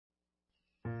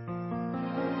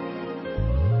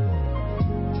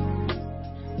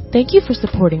Thank you for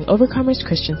supporting Overcomers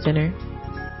Christian Center.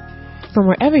 From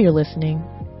wherever you're listening,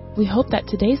 we hope that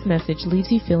today's message leaves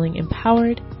you feeling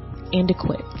empowered and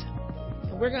equipped.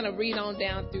 We're going to read on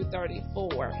down through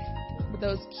 34.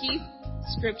 Those key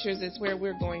scriptures is where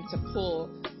we're going to pull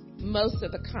most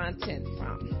of the content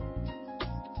from.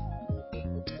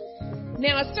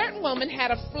 Now, a certain woman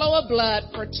had a flow of blood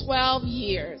for 12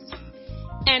 years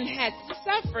and had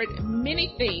suffered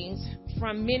many things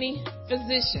from many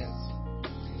physicians.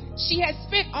 She had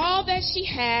spent all that she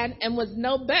had and was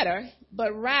no better,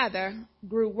 but rather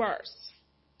grew worse.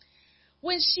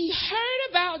 When she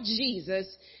heard about Jesus,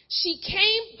 she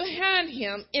came behind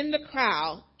him in the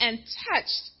crowd and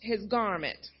touched his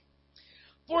garment.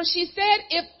 For she said,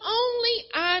 if only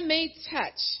I may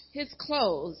touch his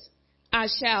clothes, I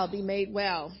shall be made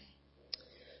well.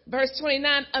 Verse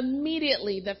 29,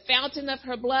 immediately the fountain of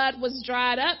her blood was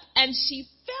dried up, and she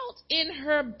felt in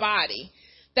her body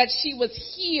that she was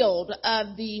healed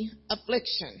of the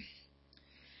affliction.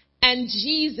 And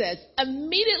Jesus,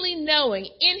 immediately knowing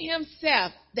in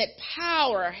himself that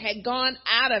power had gone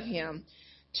out of him,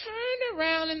 turned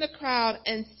around in the crowd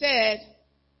and said,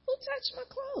 who touched my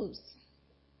clothes?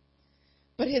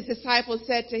 But his disciples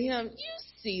said to him, you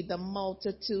see the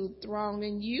multitude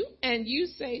thronging you, and you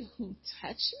say, who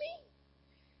touched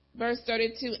me? Verse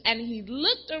 32, and he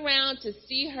looked around to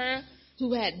see her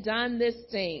who had done this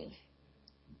thing.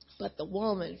 But the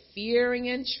woman, fearing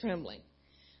and trembling,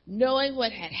 knowing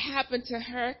what had happened to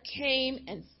her, came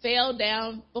and fell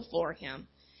down before him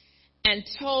and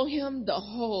told him the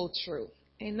whole truth.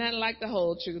 Ain't nothing like the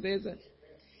whole truth, is it?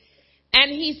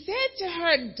 And he said to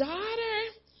her,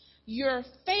 daughter, your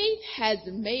faith has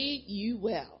made you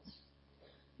well.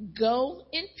 Go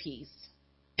in peace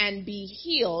and be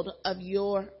healed of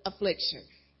your affliction.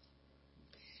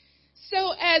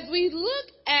 So as we look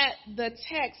at the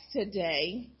text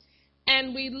today,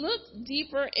 and we look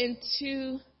deeper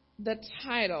into the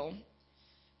title,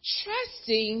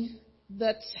 Trusting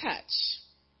the Touch.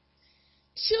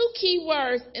 Two key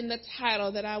words in the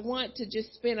title that I want to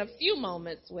just spend a few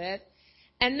moments with,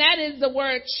 and that is the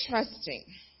word trusting.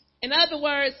 In other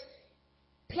words,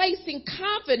 placing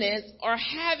confidence or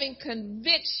having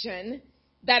conviction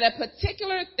that a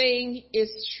particular thing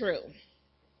is true.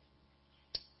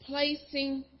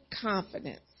 Placing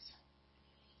confidence.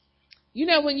 You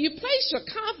know, when you place your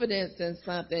confidence in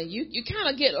something, you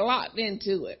kind of get locked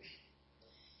into it.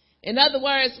 In other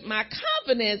words, my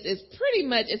confidence is pretty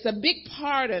much, it's a big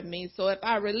part of me. So if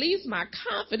I release my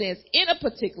confidence in a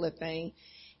particular thing,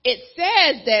 it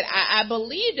says that I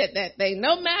believe that thing,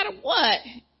 no matter what,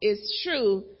 is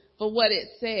true for what it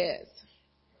says.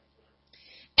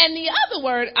 And the other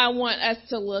word I want us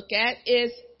to look at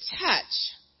is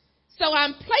touch. So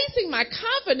I'm placing my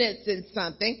confidence in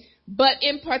something, but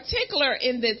in particular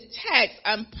in this text,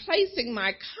 I'm placing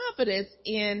my confidence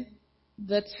in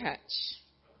the touch.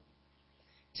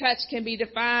 Touch can be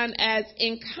defined as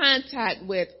in contact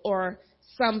with or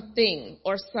something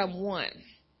or someone.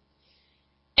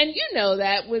 And you know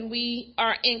that when we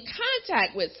are in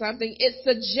contact with something, it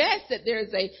suggests that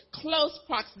there's a close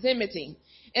proximity.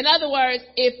 In other words,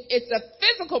 if it's a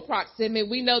physical proximity,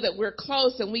 we know that we're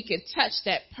close and we can touch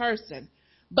that person.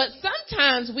 But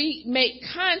sometimes we make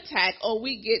contact or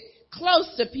we get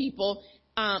close to people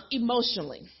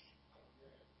emotionally.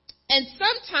 And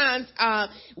sometimes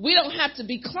we don't have to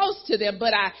be close to them,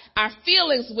 but our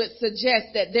feelings would suggest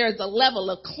that there's a level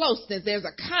of closeness, there's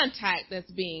a contact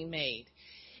that's being made.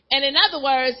 And in other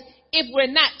words, if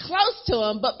we're not close to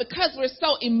them, but because we're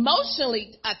so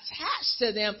emotionally attached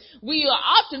to them, we will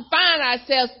often find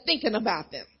ourselves thinking about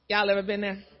them. Y'all ever been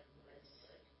there?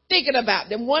 Thinking about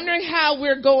them, wondering how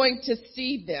we're going to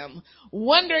see them,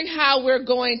 wondering how we're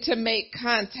going to make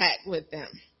contact with them.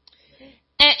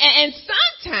 And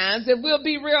sometimes, if we'll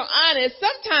be real honest,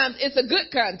 sometimes it's a good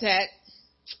contact,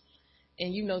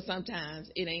 and you know sometimes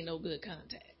it ain't no good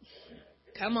contact.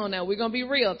 Come on now, we're going to be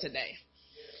real today.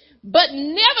 But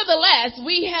nevertheless,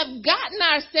 we have gotten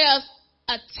ourselves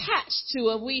attached to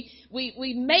it.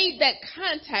 We made that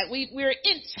contact. We're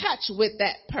in touch with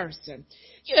that person.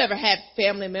 You ever have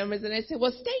family members and they say,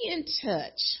 well, stay in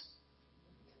touch.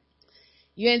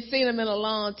 You ain't seen them in a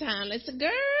long time. They say, girl,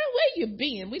 where you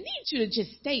been? We need you to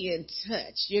just stay in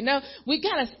touch. You know, we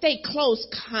got to stay close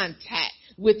contact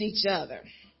with each other.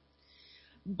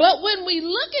 But when we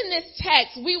look in this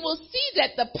text, we will see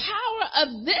that the power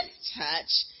of this touch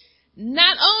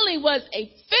not only was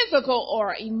a physical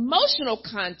or emotional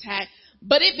contact,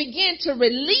 but it began to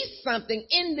release something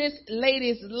in this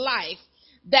lady's life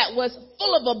that was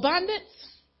full of abundance.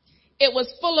 It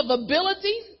was full of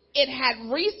ability. It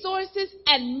had resources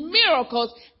and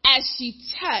miracles as she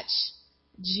touched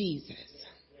Jesus.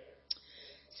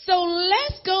 So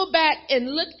let's go back and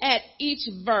look at each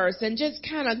verse and just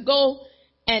kind of go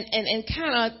and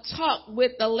kind of talk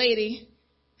with the lady,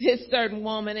 this certain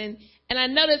woman. And I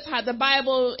notice how the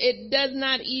Bible, it does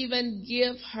not even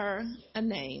give her a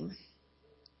name.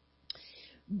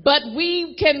 But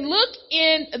we can look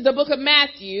in the book of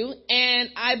Matthew, and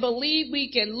I believe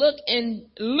we can look in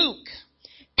Luke.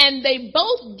 And they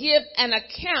both give an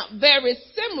account very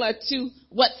similar to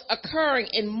what's occurring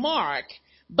in Mark,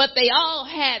 but they all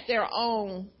had their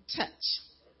own touch.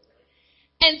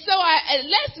 And so it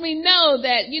lets me know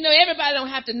that, everybody don't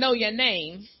have to know your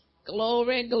name.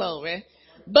 Glory, glory.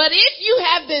 But if you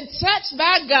have been touched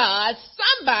by God,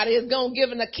 somebody is going to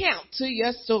give an account to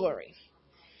your story.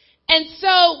 And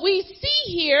so we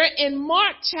see here in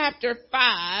Mark chapter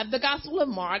 5, the Gospel of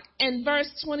Mark, and verse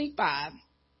 25,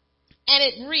 and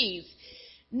it reads,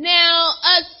 "Now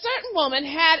a certain woman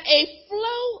had a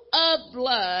flow of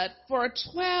blood for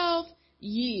 12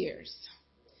 years.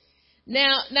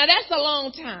 Now that's a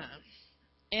long time.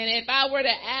 And if I were to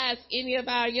ask any of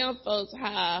our young folks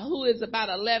who is about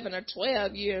 11 or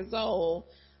 12 years old,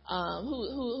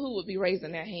 who would be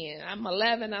raising their hand? I'm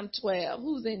 11, I'm 12.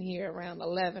 Who's in here around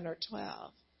 11 or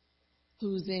 12?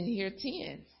 Who's in here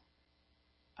 10?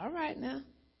 All right now.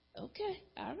 Okay,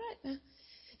 all right now.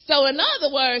 So in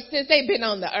other words, since they've been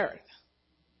on the earth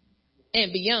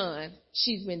and beyond,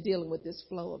 she's been dealing with this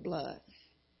flow of blood.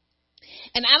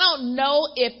 And I don't know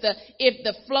if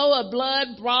the flow of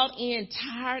blood brought in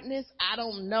tiredness. I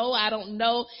don't know. I don't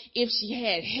know if she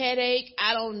had headache.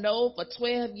 I don't know for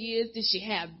 12 years did she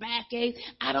have backache.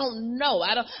 I don't know.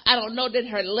 I don't know that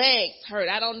her legs hurt.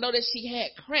 I don't know that she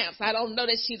had cramps. I don't know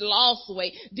that she lost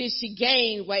weight. Did she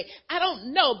gain weight? I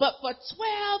don't know. But for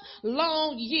 12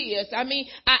 long years, I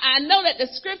know that the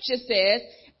scripture says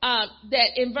that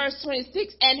in verse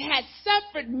 26, and had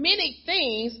suffered many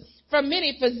things from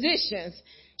many physicians.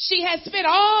 She had spent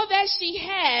all that she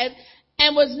had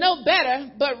and was no better,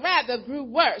 but rather grew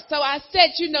worse. So I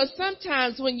said,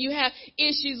 sometimes when you have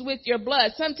issues with your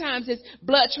blood, sometimes it's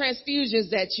blood transfusions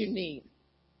that you need.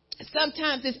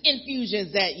 Sometimes it's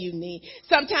infusions that you need.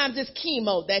 Sometimes it's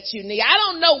chemo that you need. I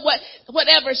don't know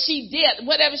whatever she did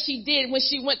when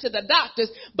she went to the doctors,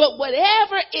 but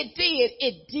whatever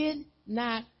it did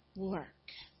not work.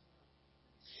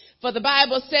 For the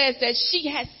Bible says that she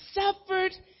had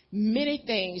suffered many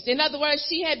things. In other words,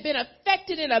 she had been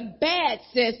affected in a bad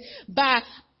sense by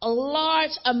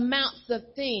large amounts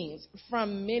of things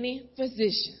from many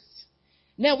physicians.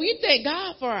 Now, we thank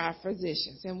God for our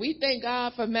physicians, and we thank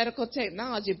God for medical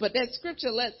technology, but that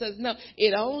scripture lets us know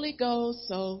it only goes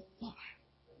so far.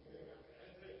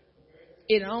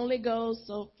 It only goes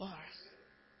so far.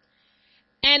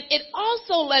 And it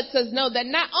also lets us know that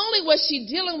not only was she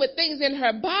dealing with things in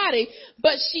her body,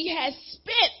 but she had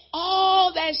spent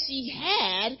all that she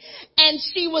had, and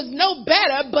she was no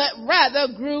better, but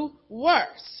rather grew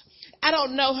worse. I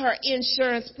don't know her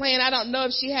insurance plan. I don't know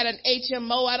if she had an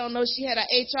HMO. I don't know if she had an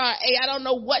HRA. I don't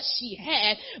know what she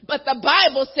had, but the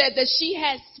Bible said that she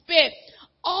had spent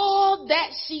all that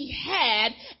she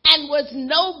had and was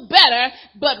no better,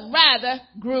 but rather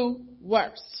grew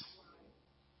worse.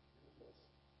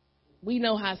 We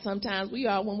know how sometimes we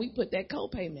are when we put that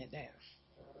co-payment down.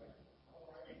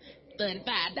 $35,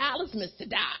 Mr.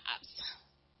 Dobbs.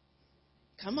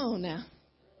 Come on now.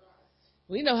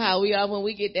 We know how we are when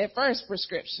we get that first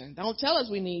prescription. Don't tell us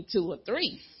we need 2 or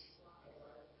 3.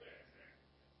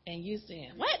 And you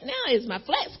saying, what now? Is my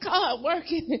flex card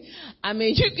working?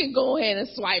 You can go ahead and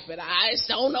swipe it. I just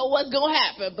don't know what's going to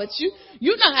happen. But you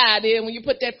know how it is when you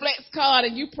put that flex card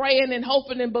and you praying and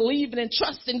hoping and believing and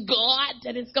trusting God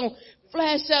that it's going to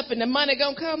flash up and the money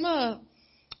going to come up.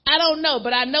 I don't know,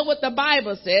 but I know what the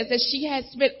Bible says, that she had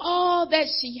spent all that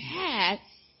she had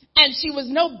and she was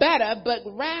no better, but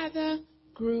rather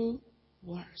grew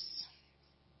worse.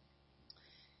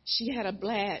 She had a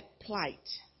bad plight,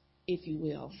 if you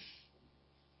will.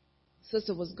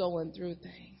 Sister was going through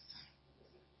things.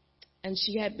 And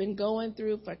she had been going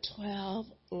through for 12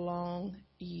 long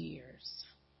years.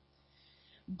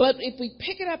 But if we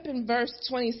pick it up in verse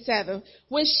 27,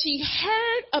 when she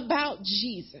heard about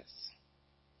Jesus,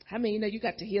 you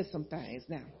got to hear some things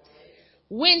now.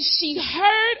 When she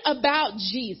heard about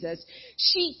Jesus,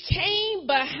 she came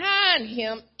behind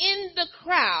him in the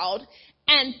crowd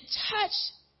and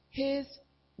touched his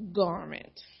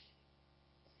garment.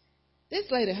 This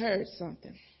lady heard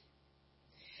something.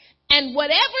 And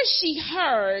whatever she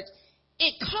heard,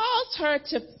 it caused her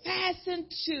to fasten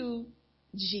to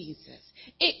Jesus.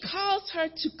 It caused her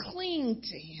to cling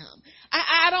to him.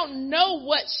 I don't know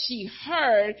what she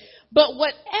heard, but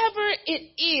whatever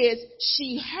it is,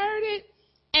 she heard it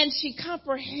and she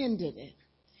comprehended it.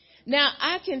 Now,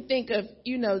 I can think of,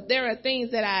 there are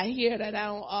things that I hear that I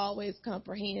don't always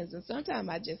comprehend, and sometimes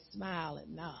I just smile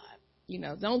and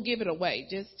nod. Don't give it away.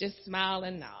 Just smile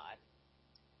and nod.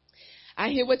 I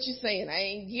hear what you're saying. I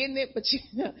ain't getting it, but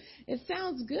it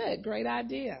sounds good. Great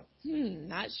idea.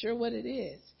 Not sure what it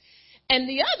is. And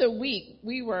the other week,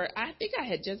 I think I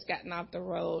had just gotten off the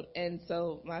road, and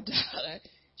so my daughter,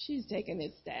 she's taking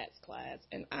this stats class,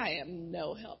 and I am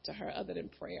no help to her other than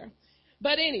prayer.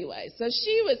 But anyway, so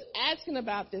she was asking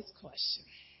about this question.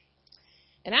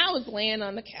 And I was laying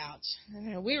on the couch,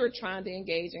 and we were trying to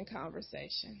engage in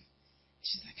conversation.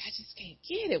 She's like, I just can't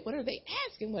get it. What are they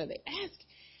asking? What are they asking?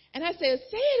 And I said,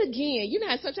 say it again. You know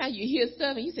how sometimes you hear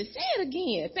stuff, and you say, say it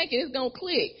again, thinking it's going to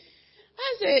click.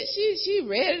 I said, she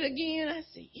read it again. I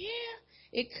said, yeah,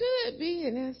 it could be.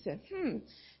 And I said,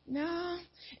 no.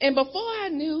 And before I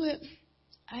knew it,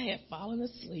 I had fallen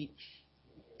asleep.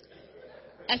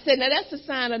 I said, now that's a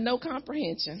sign of no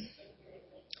comprehension.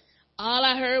 All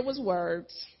I heard was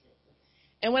words.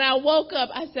 And when I woke up,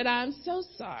 I said, I'm so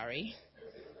sorry.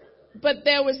 But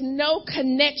there was no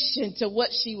connection to what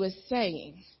she was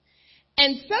saying.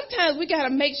 And sometimes we got to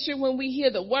make sure when we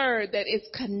hear the word that it's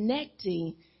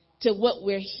connecting to what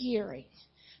we're hearing.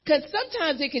 Because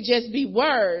sometimes it could just be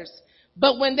words,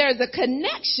 but when there's a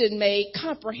connection made,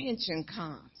 comprehension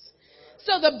comes.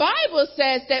 So the Bible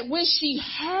says that when she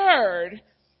heard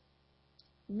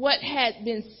what had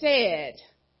been said,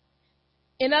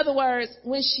 in other words,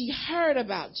 when she heard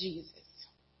about Jesus,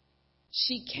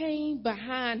 she came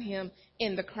behind him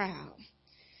in the crowd.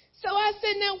 So I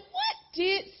said, now what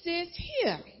did sis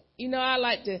hear? I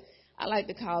like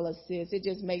to call her sis. It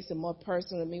just makes it more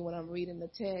personal to me when I'm reading the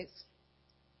text.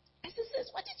 I said, sis,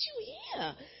 what did you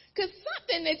hear? Because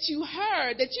something that you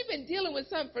heard, that you've been dealing with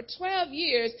something for 12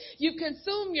 years, you've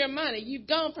consumed your money. You've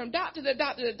gone from doctor to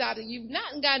doctor to doctor. You've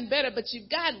not gotten better, but you've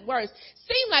gotten worse.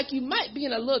 Seem like you might be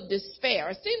in a little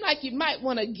despair. Seem like you might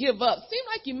want to give up. Seem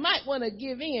like you might want to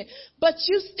give in, but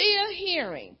you're still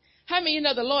hearing. How many of you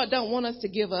know the Lord don't want us to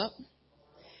give up?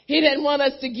 He didn't want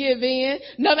us to give in.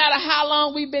 No matter how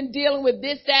long we've been dealing with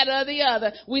this, that, or the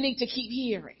other, we need to keep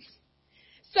hearing.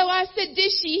 So I said,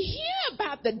 did she hear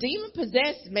about the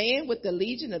demon-possessed man with the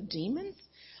legion of demons?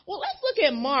 Well, let's look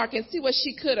at Mark and see what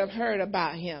she could have heard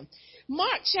about him.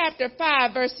 Mark chapter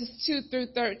 5, verses 2 through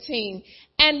 13.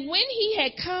 And when he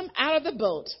had come out of the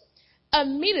boat,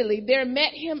 immediately there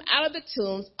met him out of the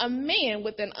tombs a man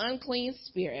with an unclean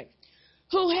spirit,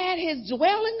 who had his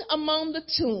dwelling among the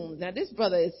tombs. Now, this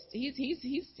brother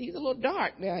he's a little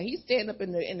dark now. He's standing up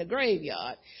in the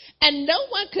graveyard. And no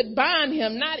one could bind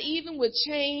him, not even with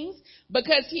chains,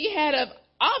 because he had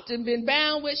often been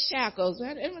bound with shackles.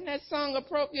 Isn't that song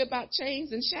appropriate about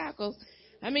chains and shackles?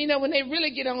 I mean, when they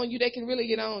really get on you, they can really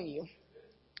get on you.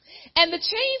 And the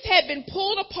chains had been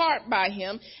pulled apart by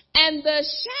him, and the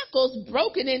shackles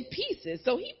broken in pieces.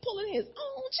 So he pulling his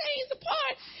own chains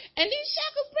apart, and these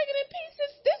shackles breaking in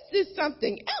pieces. This is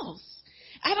something else.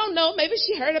 I don't know. Maybe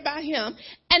she heard about him,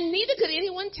 and neither could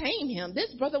anyone tame him.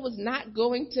 This brother was not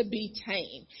going to be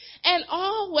tamed. And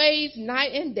always,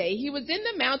 night and day, he was in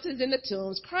the mountains and the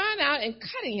tombs, crying out and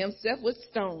cutting himself with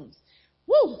stones.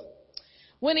 Woo!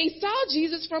 When he saw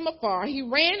Jesus from afar, he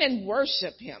ran and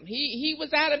worshiped him. He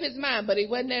was out of his mind, but he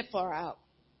wasn't that far out.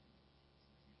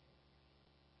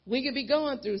 We could be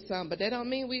going through some, but that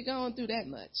don't mean we're going through that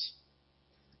much.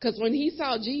 Because when he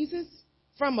saw Jesus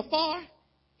from afar,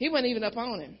 he wasn't even up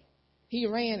on him. He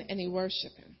ran and he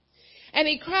worshiped him. And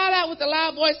he cried out with a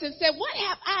loud voice and said, what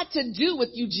have I to do with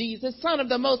you, Jesus, Son of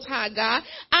the Most High God?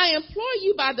 I implore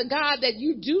you by the God that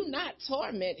you do not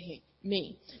torment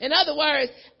me. In other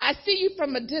words, I see you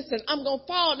from a distance. I'm going to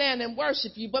fall down and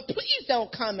worship you, but please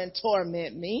don't come and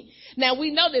torment me. Now, we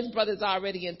know this brother's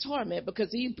already in torment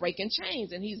because he's breaking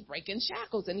chains and he's breaking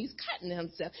shackles and he's cutting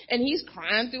himself and he's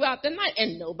crying throughout the night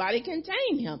and nobody can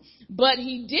tame him. But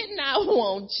he did not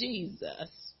want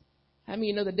Jesus. I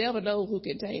mean, the devil knows who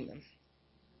can tame him.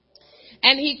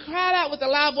 And he cried out with a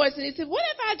loud voice and he said, what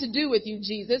have I to do with you,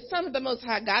 Jesus, Son of the Most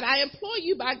High God? I implore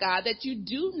you by God that you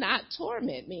do not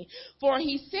torment me. For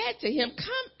he said to him,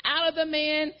 come out of the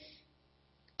man,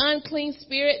 unclean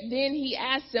spirit. Then he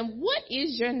asked him, what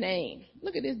is your name?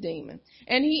 Look at this demon.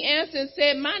 And he answered and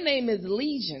said, my name is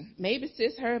Legion. Maybe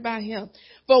sis heard about him.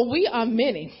 For we are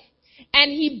many.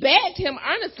 And he begged him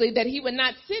earnestly that he would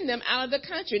not send them out of the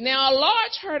country. Now, a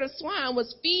large herd of swine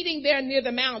was feeding there near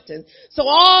the mountain. So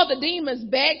all the demons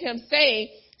begged him, saying,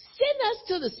 send us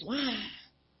to the swine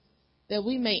that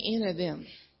we may enter them.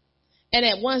 And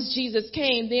at once Jesus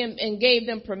came them and gave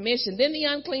them permission. Then the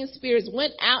unclean spirits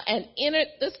went out and entered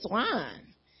the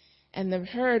swine. And the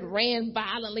herd ran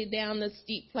violently down the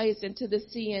steep place into the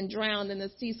sea and drowned in the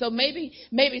sea. So maybe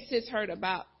sis heard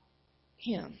about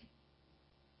him.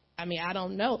 I mean, I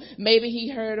don't know. Maybe he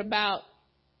heard about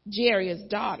Jairus'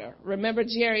 daughter. Remember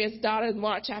Jairus' daughter in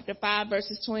Mark chapter 5,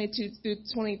 verses 22 through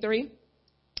 23?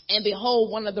 And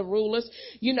behold, one of the rulers,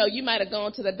 you might have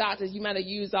gone to the doctors, you might have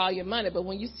used all your money, but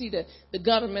when you see the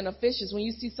government officials, when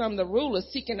you see some of the rulers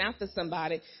seeking after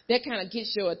somebody, that kind of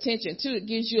gets your attention too. It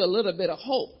gives you a little bit of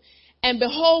hope. And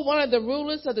behold, one of the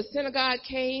rulers of the synagogue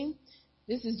came.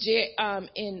 This is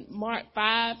in Mark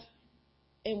 5.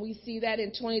 And we see that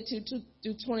in 22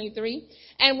 through 23.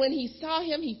 And when he saw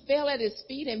him, he fell at his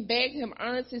feet and begged him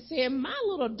earnestly, saying, my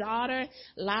little daughter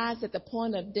lies at the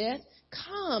point of death.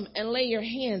 Come and lay your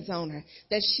hands on her,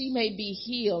 that she may be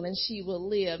healed and she will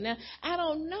live. Now, I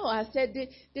don't know. I said,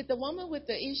 did the woman with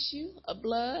the issue of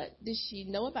blood, did she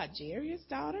know about Jairus'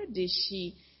 daughter? Did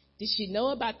she know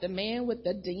about the man with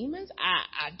the demons?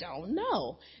 I don't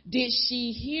know. Did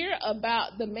she hear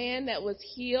about the man that was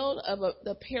healed of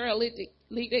the paralytic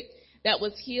that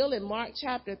was healed in Mark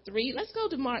chapter 3? Let's go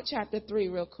to Mark chapter 3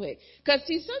 real quick. Because,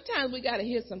 see, sometimes we got to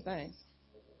hear some things.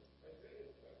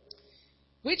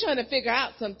 We're trying to figure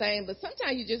out some things, but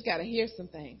sometimes you just got to hear some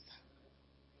things.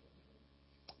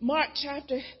 Mark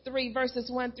chapter 3, verses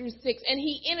 1 through 6. And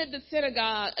he entered the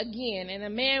synagogue again, and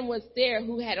a man was there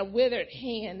who had a withered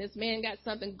hand. This man got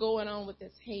something going on with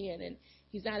his hand, and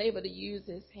he's not able to use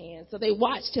his hand. So they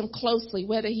watched him closely,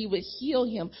 whether he would heal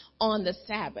him on the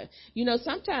Sabbath.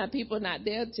 Sometimes people are not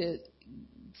there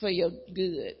for your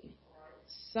good.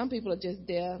 Some people are just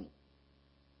there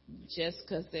just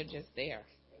because they're just there.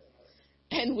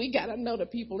 And we got to know the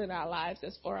people in our lives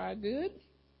that's for our good.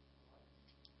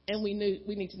 And we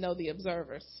need to know the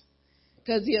observers,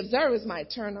 because the observers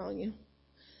might turn on you.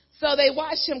 So they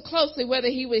watched him closely, whether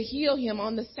he would heal him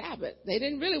on the Sabbath. They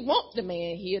didn't really want the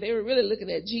man here. They were really looking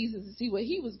at Jesus to see what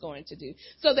he was going to do,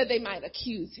 so that they might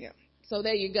accuse him. So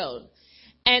there you go.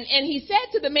 And he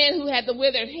said to the man who had the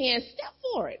withered hand, step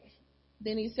forward.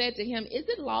 Then he said to him, is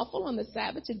it lawful on the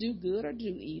Sabbath to do good or do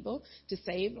evil, to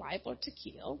save life or to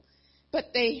kill? But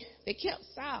they kept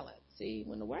silent. See,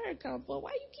 when the word comes forth,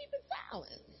 why are you keeping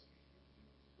silent?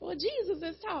 Well, Jesus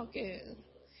is talking.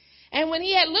 And when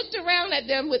he had looked around at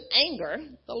them with anger,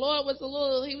 the Lord was a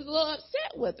little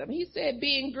upset with them. He said,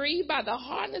 being grieved by the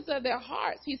hardness of their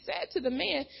hearts, he said to the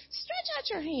man, stretch out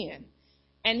your hand.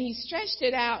 And he stretched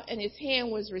it out, and his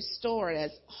hand was restored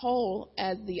as whole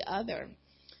as the other.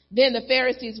 Then the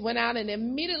Pharisees went out and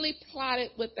immediately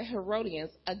plotted with the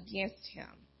Herodians against him,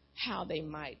 how they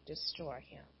might destroy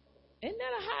him. Isn't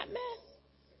that a hot mess?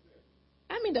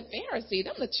 I mean, the Pharisees,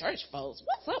 them the church folks,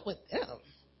 what's up with them?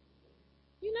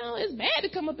 It's bad to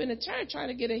come up in the church trying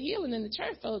to get a healing, and the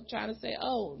church folks trying to say,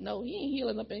 oh, no, he ain't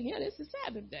healing up in here. This is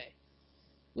Sabbath day.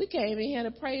 We came in here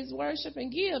to praise, worship,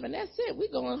 and give, and that's it.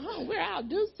 We're going home. We're out.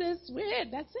 Deuces. We're it.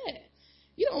 That's it.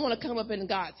 You don't want to come up in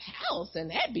God's house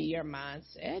and that be your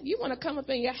mindset. You want to come up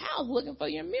in your house looking for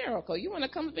your miracle. You want to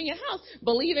come up in your house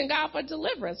believing God for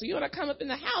deliverance. You want to come up in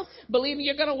the house believing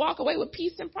you're going to walk away with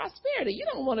peace and prosperity. You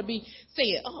don't want to be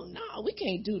saying, oh, no, we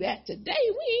can't do that today.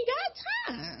 We ain't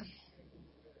got time.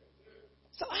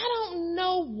 So I don't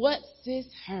know what sis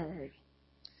heard.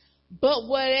 But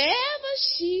whatever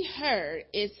she heard,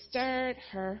 it stirred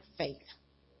her faith.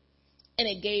 And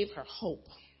it gave her hope.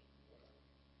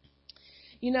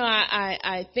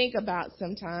 I think about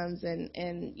sometimes, and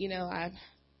I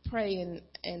pray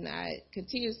and I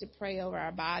continue to pray over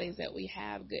our bodies that we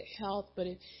have good health. But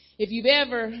if you've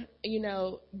ever,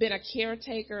 been a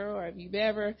caretaker, or if you've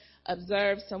ever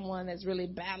observed someone that's really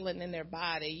battling in their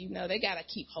body, they got to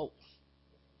keep hope.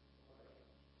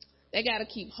 They got to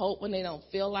keep hope when they don't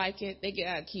feel like it. They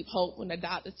got to keep hope when the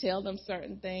doctors tell them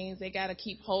certain things. They got to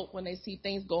keep hope when they see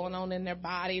things going on in their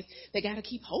bodies. They got to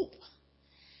keep hope.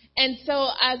 And so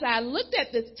as I looked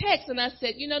at this text and I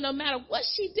said, no matter what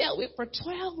she dealt with for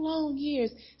 12 long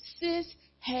years, sis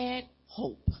had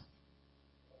hope.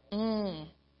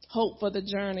 Hope for the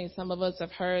journey. Some of us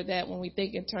have heard that when we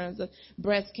think in terms of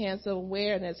breast cancer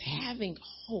awareness, having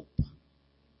hope.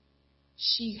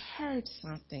 She heard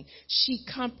something. She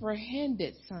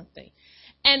comprehended something.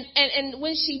 And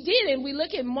when she did, and we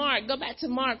look at Mark, go back to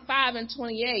Mark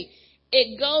 5:28,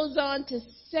 it goes on to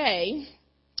say,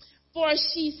 for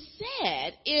she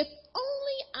said, if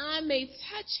only I may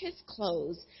touch his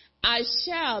clothes, I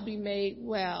shall be made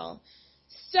well.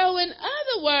 So in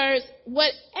other words,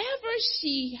 whatever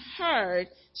she heard,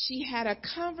 she had a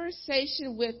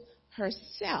conversation with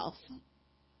herself.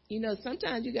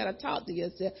 Sometimes you got to talk to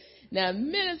yourself. Now,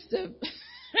 minister,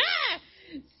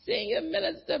 Senior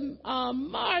Minister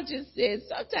Margie said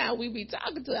sometimes we be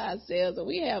talking to ourselves and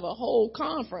we have a whole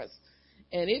conference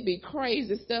and it be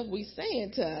crazy stuff we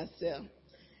saying to ourselves.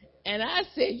 And I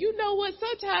said, you know what?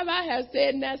 Sometimes I have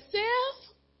said, now,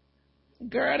 self,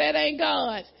 girl, that ain't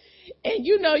God. And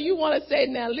you know you want to say,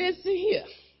 now, listen here.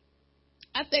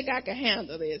 I think I can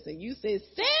handle this. And you say,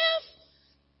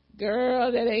 self,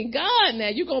 girl, that ain't God. Now,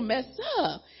 you're going to mess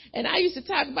up. And I used to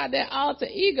talk about that alter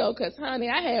ego because, honey,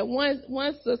 I had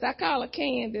one sister. I call her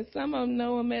Candace. Some of them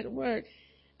know them at work.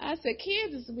 I said,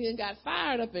 Candace, we got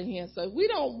fired up in here, so we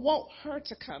don't want her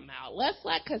to come out. Let's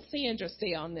let Cassandra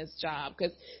stay on this job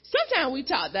because sometimes we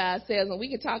talk to ourselves and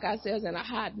we can talk ourselves in a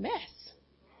hot mess.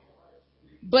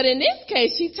 But in this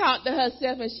case, she talked to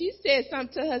herself and she said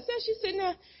something to herself. She said,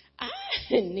 now, I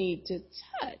need to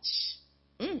touch.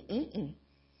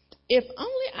 If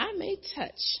only I may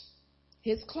touch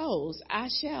his clothes, I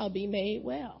shall be made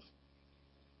well.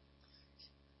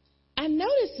 I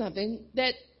noticed something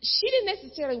that she didn't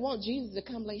necessarily want Jesus to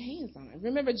come lay hands on her.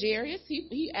 Remember Jairus?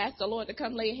 He asked the Lord to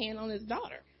come lay a hand on his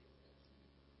daughter.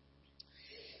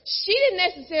 She didn't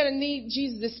necessarily need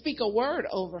Jesus to speak a word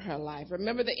over her life.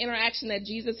 Remember the interaction that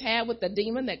Jesus had with the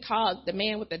demon that caused the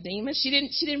man with the demon? She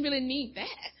didn't really need that.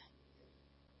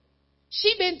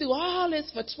 She'd been through all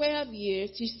this for 12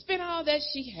 years. She spent all that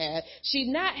she had.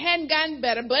 She hadn't gotten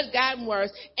better, but gotten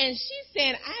worse. And she's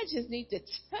saying, I just need to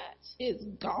touch his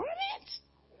garment.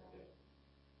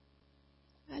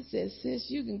 I said, sis,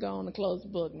 you can go on and close the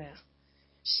book now.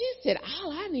 She said,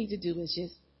 all I need to do is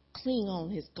just cling on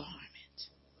his garment.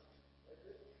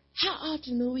 How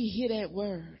often do we hear that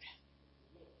word?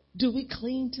 Do we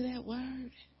cling to that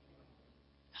word?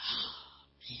 Oh,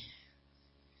 man.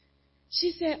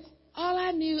 She said, all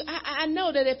I knew, I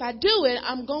know that if I do it,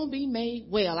 I'm going to be made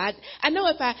well. I know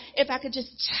if I could just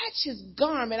touch his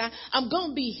garment, I'm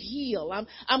going to be healed.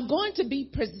 I'm going to be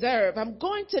preserved. I'm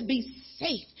going to be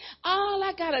safe. All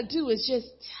I got to do is just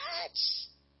touch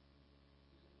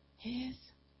his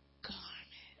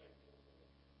garment.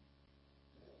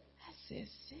 I said,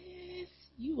 sis,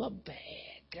 you a bad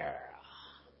girl.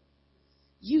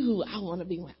 You who I want to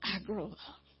be when I grow up.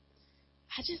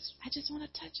 I just want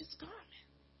to touch his garment.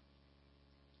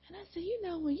 And I said, you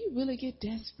know, when you really get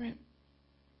desperate,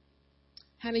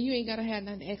 honey, you ain't got to have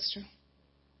nothing extra.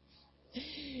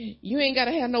 You ain't got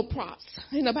to have no props.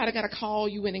 Ain't nobody got to call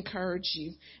you and encourage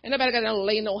you. Ain't nobody got to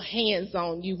lay no hands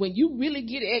on you. When you really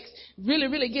get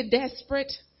really get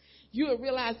desperate, you will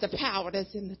realize the power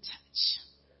that's in the touch.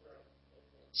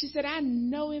 She said, I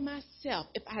know in myself,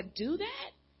 if I do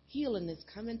that, healing is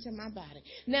coming to my body.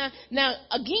 Now,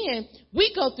 again,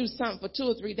 we go through something for 2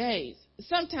 or 3 days.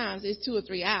 Sometimes it's 2 or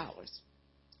 3 hours.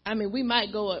 I mean, we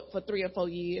might go up for 3 or 4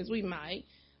 years. We might.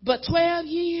 But 12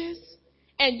 years,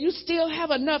 and you still have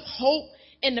enough hope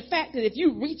in the fact that if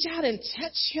you reach out and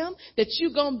touch him, that you're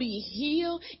going to be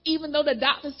healed, even though the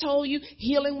doctors told you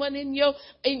healing wasn't in your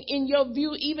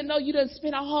view, even though you done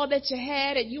spent all that you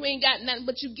had and you ain't got nothing,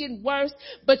 but you're getting worse,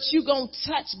 but you're going to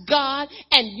touch God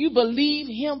and you believe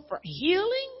him for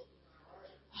healing?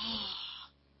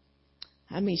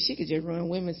 I mean, she could just run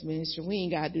women's ministry. We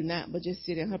ain't got to do nothing but just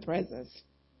sit in her presence.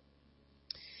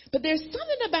 But there's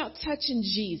something about touching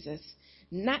Jesus.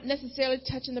 Not necessarily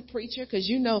touching the preacher, because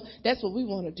you know that's what we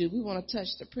want to do. We want to touch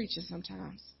the preacher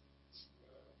sometimes.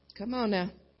 Come on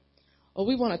now. Or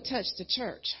we want to touch the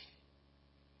church.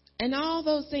 And all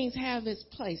those things have its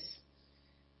place.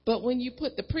 But when you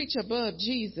put the preacher above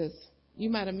Jesus, you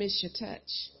might have missed your touch.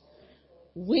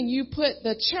 When you put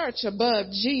the church above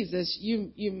Jesus,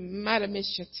 you might have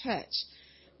missed your touch.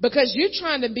 Because you're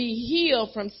trying to be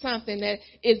healed from something that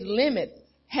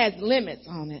has limits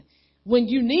on it. When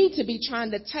you need to be trying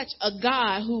to touch a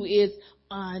God who is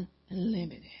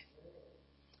unlimited.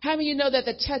 How many of you know that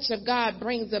the touch of God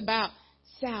brings about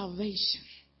salvation?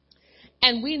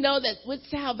 And we know that with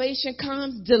salvation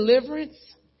comes deliverance,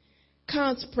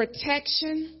 comes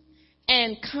protection,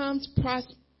 and comes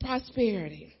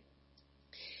prosperity.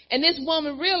 And this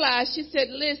woman realized, she said,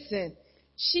 listen,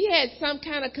 she had some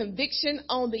kind of conviction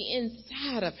on the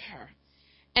inside of her.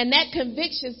 And that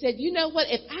conviction said, you know what,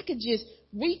 if I could just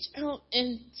reach out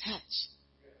and touch.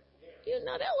 You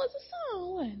know, that was a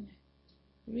song, wasn't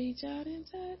it? Reach out and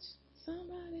touch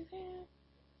somebody's hand.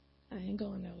 I ain't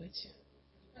going there with you.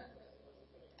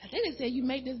 I think they said you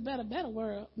make this place a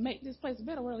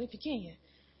better world if you can.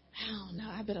 I don't know.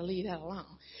 I better leave that alone.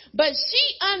 But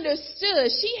she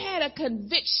understood. She had a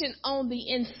conviction on the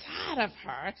inside of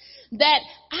her that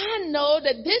I know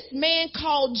that this man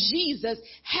called Jesus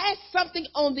has something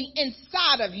on the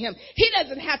inside of him. He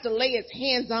doesn't have to lay his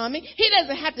hands on me. He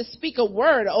doesn't have to speak a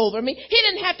word over me. He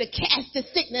didn't have to cast the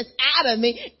sickness out of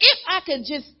me if I could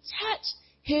just touch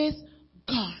his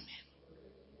garment.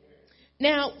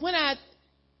 Now, when I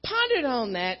pondered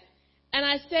on that, and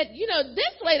I said,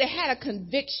 this lady had a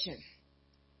conviction.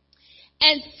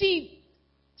 And see,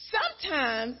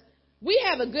 sometimes we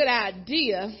have a good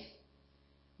idea,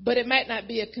 but it might not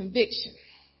be a conviction.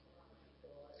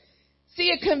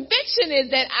 See, a conviction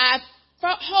is that I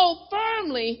hold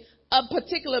firmly a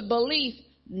particular belief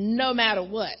no matter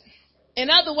what. In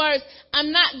other words,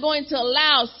 I'm not going to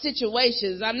allow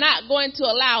situations. I'm not going to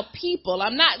allow people.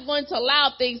 I'm not going to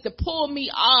allow things to pull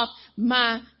me off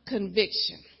my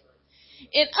conviction.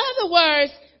 In other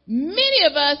words, many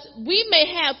of us, we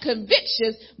may have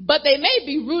convictions, but they may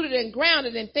be rooted and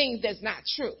grounded in things that's not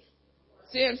true.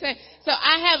 See what I'm saying? So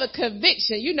I have a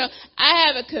conviction. I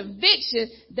have a conviction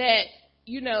that,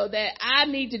 that I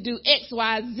need to do X,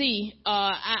 Y, Z.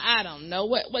 I don't know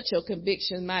what your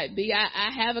conviction might be.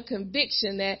 I have a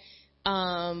conviction that,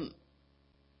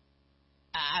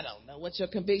 I don't know what your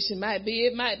conviction might be.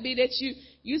 It might be that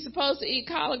you're supposed to eat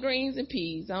collard greens and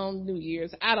peas on New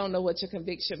Year's. I don't know what your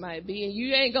conviction might be, and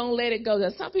you ain't going to let it go.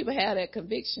 Now, some people have that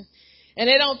conviction, and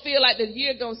they don't feel like the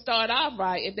year going to start off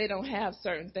right if they don't have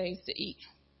certain things to eat.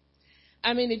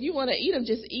 I mean, if you want to eat them,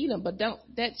 just eat them, but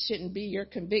that shouldn't be your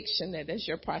conviction that's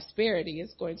your prosperity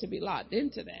is going to be locked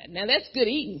into that. Now, that's good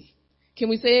eating. Can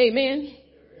we say amen?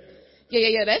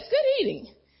 Yeah, that's good eating.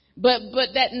 But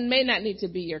that may not need to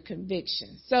be your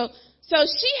conviction. So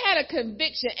she had a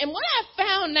conviction. And what I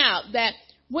found out that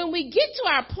when we get to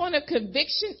our point of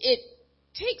conviction, it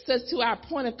takes us to our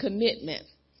point of commitment.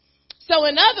 So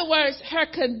in other words, her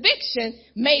conviction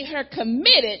made her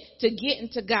committed to getting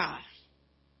to God.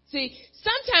 See,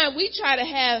 sometimes we try to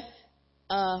have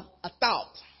a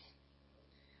thought,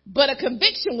 but a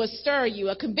conviction will stir you.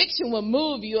 A conviction will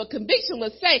move you. A conviction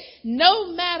will say,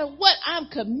 no matter what, I'm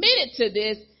committed to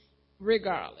this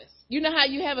regardless. You know how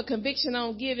you have a conviction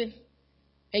on giving?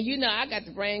 And I got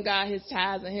to bring God his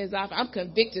tithes and his offering. I'm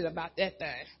convicted about that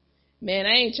thing. Man,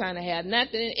 I ain't trying to have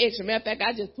nothing extra. Matter of fact,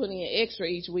 I just put in extra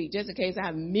each week just in case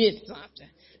I miss something.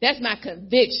 That's my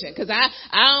conviction, because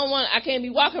I can't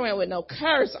be walking around with no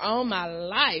curse on my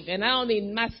life, and I don't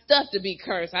need my stuff to be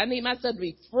cursed. I need my stuff to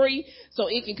be free so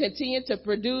it can continue to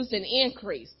produce and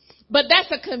increase. But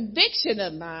that's a conviction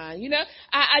of mine.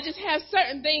 I just have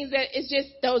certain things that it's just,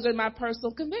 those are my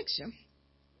personal conviction.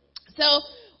 So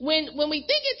when we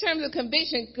think in terms of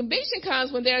conviction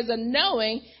comes when there's a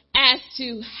knowing as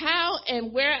to how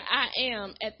and where I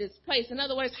am at this place. In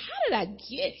other words, how did I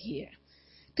get here?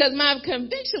 Because my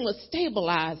conviction will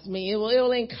stabilize me. It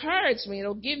will encourage me.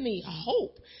 It'll give me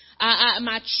hope.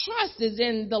 My trust is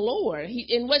in the Lord.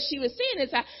 And what she was saying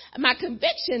is my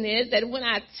conviction is that when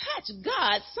I touch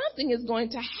God, something is going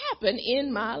to happen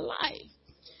in my life.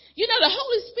 The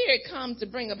Holy Spirit comes to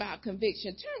bring about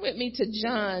conviction. Turn with me to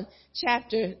John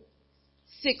chapter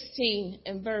 16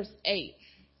 and verse 8.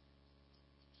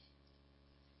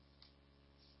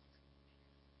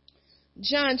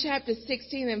 John chapter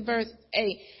 16 and verse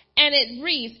 8. And it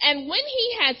reads, and when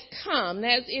he has come,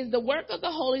 that is the work of the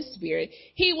Holy Spirit,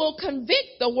 he will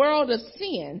convict the world of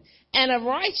sin and of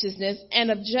righteousness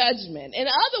and of judgment. In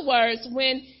other words,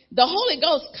 when the Holy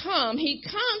Ghost comes, he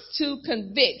comes to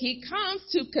convict. He comes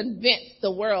to convince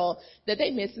the world that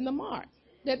they're missing the mark,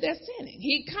 that they're sinning.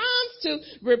 He comes to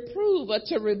reprove or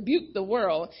to rebuke the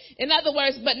world. In other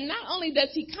words, but not only does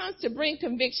he come to bring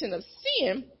conviction of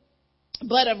sin,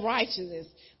 but of righteousness.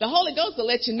 The Holy Ghost will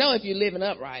let you know if you're living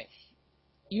upright.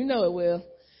 You know it will.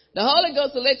 The Holy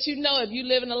Ghost will let you know if you're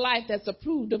living a life that's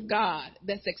approved of God,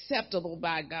 that's acceptable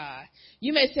by God.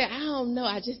 You may say, I don't know,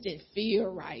 I just didn't feel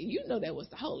right. You know that was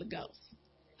the Holy Ghost.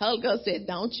 Holy Ghost said,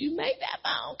 don't you make that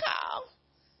phone call.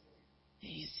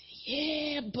 And you said,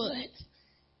 yeah,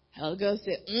 but. Holy Ghost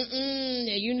said,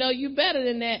 you know you better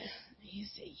than that. And you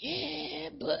said, yeah,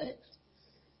 but.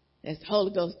 That's the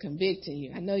Holy Ghost convicting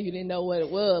you. I know you didn't know what it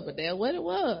was, but that's what it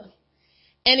was.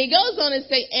 And he goes on to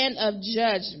say, and of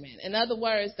judgment. In other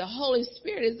words, the Holy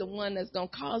Spirit is the one that's going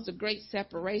to cause the great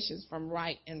separations from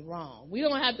right and wrong. We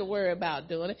don't have to worry about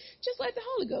doing it. Just let the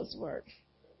Holy Ghost work.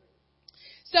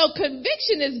 So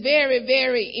conviction is very,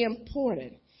 very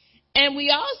important. And we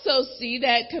also see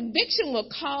that conviction will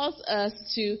cause us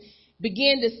to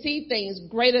begin to see things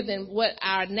greater than what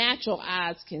our natural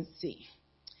eyes can see.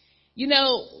 You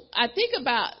know, I think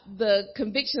about the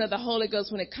conviction of the Holy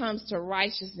Ghost when it comes to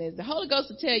righteousness. The Holy Ghost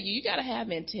will tell you, you got to have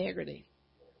integrity.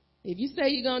 If you say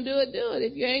you're going to do it, do it.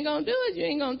 If you ain't going to do it, you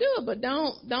ain't going to do it. But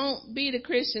don't be the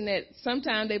Christian that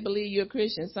sometimes they believe you're a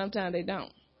Christian, sometimes they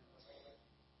don't.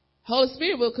 Holy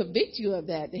Spirit will convict you of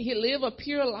that he live a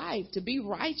pure life, to be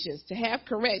righteous, to have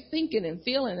correct thinking and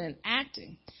feeling and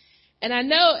acting. And I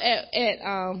know at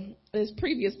this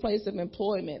previous place of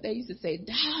employment, they used to say,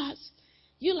 Dobbs,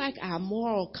 you like our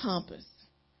moral compass.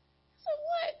 I said,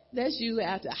 what? That's usually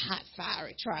after a hot,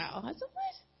 fiery trial. I said,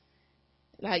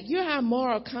 what? Like, you're our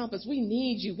moral compass. We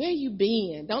need you. Where you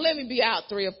been? Don't let me be out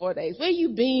 3 or 4 days. Where you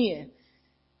been?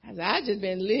 I said, I just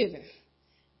been living.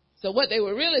 So what they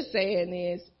were really saying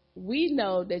is, we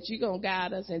know that you're going to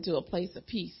guide us into a place of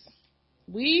peace.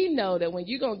 We know that when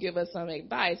you're going to give us some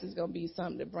advice, it's going to be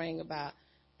something to bring about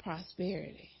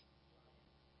prosperity.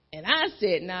 And I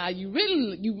said, nah, you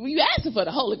asking for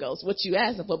the Holy Ghost, what you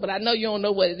asking for, but I know you don't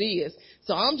know what it is.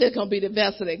 So I'm just going to be the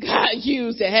vessel that God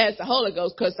used that has the Holy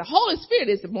Ghost, because the Holy Spirit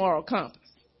is the moral compass.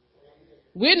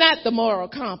 We're not the moral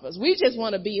compass. We just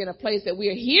want to be in a place that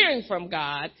we're hearing from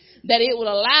God, that it will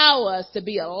allow us to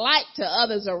be a light to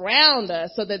others around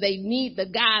us so that they need the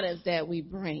guidance that we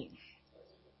bring.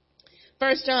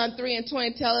 1 John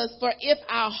 3:20 tells us, for if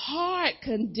our heart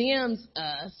condemns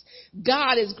us,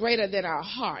 God is greater than our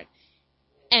heart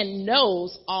and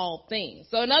knows all things.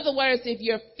 So in other words, if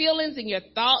your feelings and your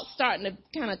thoughts starting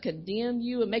to kind of condemn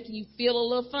you and making you feel a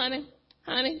little funny,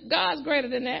 honey, God's greater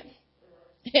than that.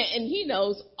 And he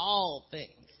knows all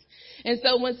things. And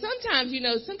so when sometimes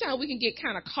we can get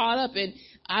kind of caught up in,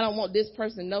 I don't want this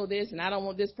person to know this and I don't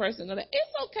want this person to know that.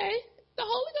 It's okay. The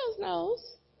Holy Ghost knows.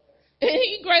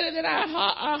 He's greater than our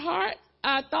heart,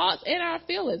 our thoughts, and our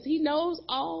feelings. He knows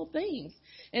all things.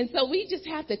 And so we just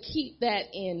have to keep that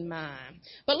in mind.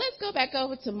 But let's go back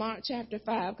over to Mark chapter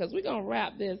 5, because we're going to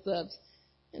wrap this up.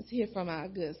 Let's hear from our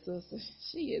good sister.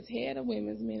 She is head of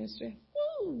women's ministry.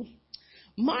 Woo!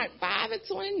 Mark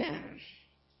 5:29.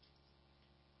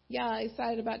 Y'all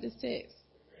excited about this text?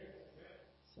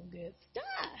 Some good stuff.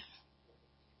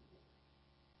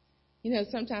 You know,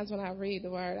 sometimes when I read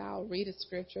the word, I'll read a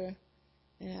scripture,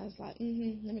 and I was like,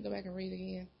 let me go back and read it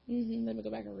again. Let me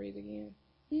go back and read it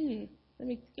again. Let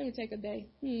me take a day.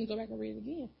 Go back and read it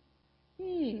again.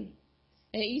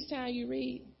 And each time you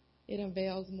read, it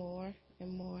unveils more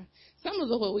and more. Some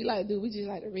of us, what we like to do, we just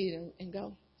like to read it and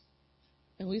go.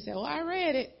 And we say, well, I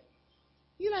read it.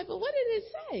 You're like, but what did it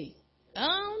say? I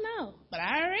don't know, but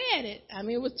I read it. I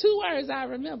mean, it was 2 words I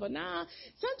remember. Nah,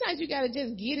 sometimes you got to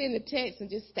just get in the text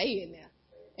and just stay in there.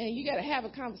 And you got to have a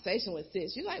conversation with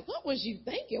sis. You're like, what was you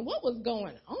thinking? What was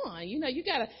going on? You know, you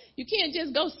can't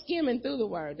just go skimming through the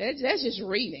word. That's just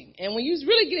reading. And when you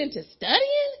really get into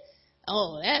studying,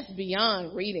 oh, that's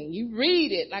beyond reading. You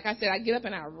read it. Like I said, I get up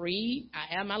and I read.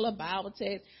 I have my little Bible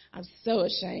text. I'm so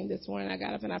ashamed this morning. I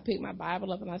got up and I picked my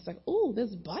Bible up and I was like, ooh,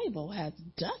 this Bible has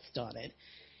dust on it.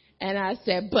 And I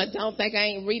said, but don't think I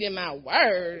ain't reading my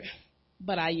word.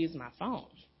 But I use my phone.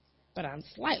 But I'm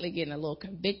slightly getting a little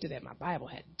convicted that my Bible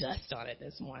had dust on it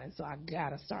this morning. So I got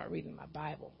to start reading my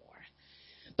Bible more.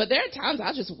 But there are times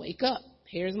I'll just wake up.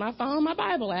 Here's my phone, my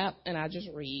Bible app, and I just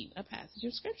read a passage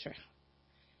of scripture.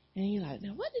 And you're like,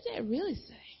 now what did that really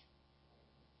say?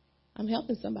 I'm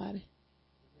helping somebody.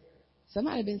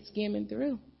 Somebody been skimming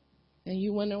through. And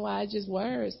you wonder why it's just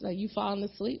words. Like you falling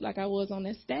asleep like I was on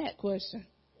that stat question.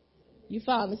 You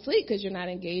falling asleep because you're not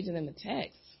engaging in the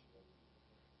text.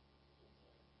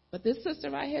 But this sister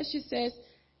right here, she says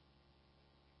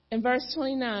in verse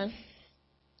 29,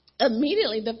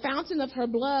 immediately the fountain of her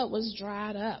blood was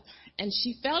dried up, and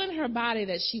she felt in her body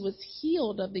that she was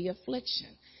healed of the affliction.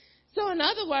 So in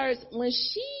other words, when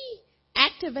she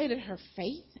activated her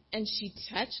faith and she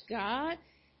touched God,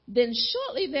 then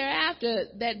shortly thereafter,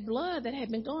 that blood that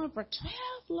had been going for 12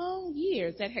 long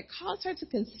years that had caused her to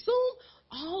consume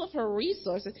all of her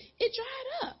resources, it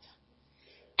dried up.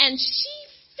 And she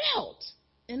felt,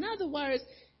 in other words,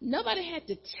 nobody had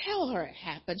to tell her it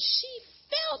happened. She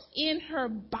felt in her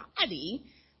body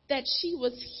that she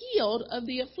was healed of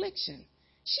the affliction.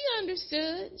 She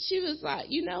understood. She was like,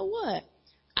 you know what?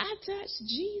 I touched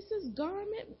Jesus'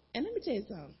 garment. And let me tell you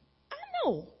something. I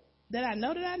know that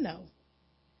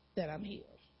I'm healed.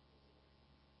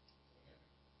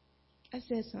 I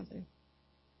said something.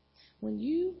 When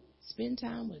you spend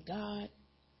time with God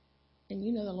and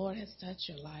you know the Lord has touched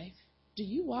your life, do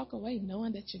you walk away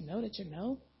knowing that you know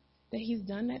that he's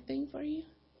done that thing for you?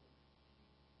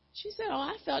 She said, oh,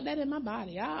 I felt that in my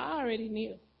body. I already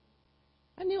knew.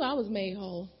 I knew I was made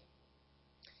whole.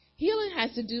 Healing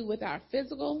has to do with our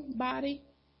physical body,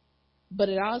 but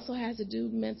it also has to do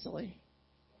mentally.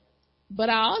 But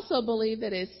I also believe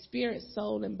that it's spirit,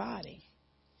 soul, and body.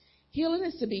 Healing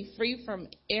is to be free from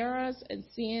errors and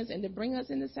sins and to bring us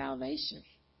into salvation.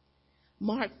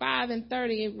 Mark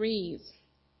 5:30, it reads,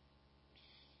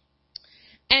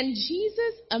 "And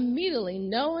Jesus, immediately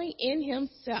knowing in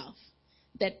himself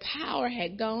that power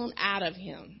had gone out of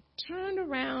him, turned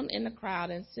around in the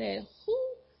crowd and said,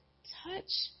 'Who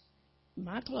touched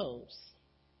my clothes?'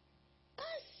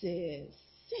 I said,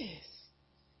 'Sis.'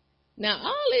 Now,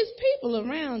 all these people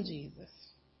around Jesus.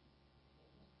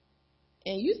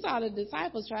 And you saw the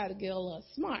disciples try to get a little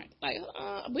smart. Like,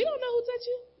 we don't know who touched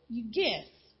you. You guess,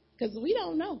 because we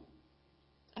don't know.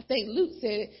 I think Luke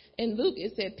said it. In Luke,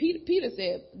 it said, Peter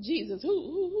said, 'Jesus,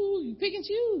 who, you pick and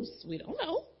choose.' We don't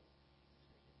know.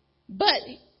 But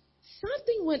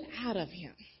something went out of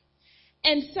him.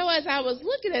 And so as I was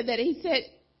looking at that, he said,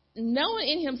 knowing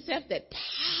in himself that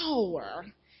power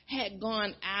had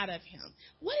gone out of him.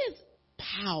 What is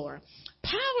power?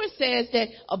 Power says that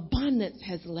abundance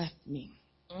has left me.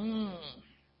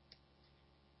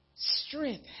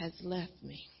 Strength has left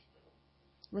me.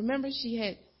 Remember, she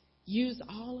had used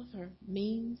all of her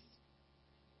means.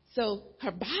 So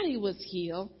her body was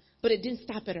healed, but it didn't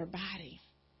stop at her body.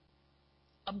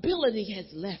 Ability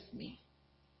has left me.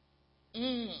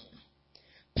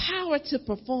 Power to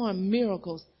perform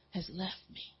miracles has left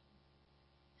me.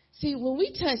 See, when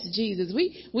we touch Jesus,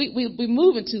 we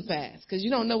moving too fast because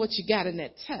you don't know what you got in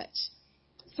that touch.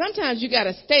 Sometimes you got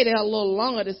to stay there a little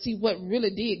longer to see what really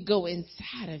did go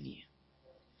inside of you.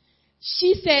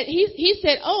 She said, he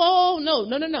said,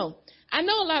 no. I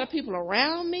know a lot of people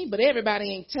around me, but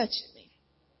everybody ain't touching me.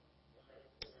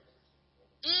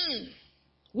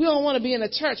 We don't want to be in a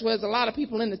church where there's a lot of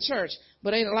people in the church,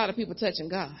 but ain't a lot of people touching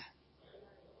God.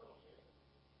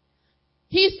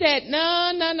 He said, no.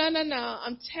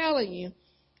 I'm telling you,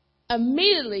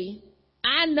 immediately,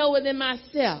 I know it in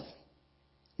myself.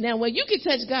 Now, when you can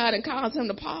touch God and cause him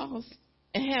to pause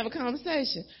and have a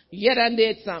conversation, yet I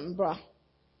did something, bro.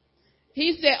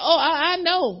 He said, I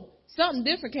know. Something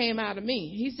different came out of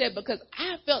me. He said, because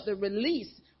I felt the release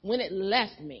when it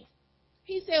left me.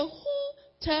 He said,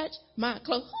 who touched my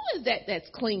clothes? Who is that that's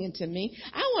clinging to me?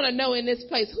 I want to know in this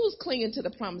place, who's clinging to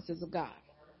the promises of God?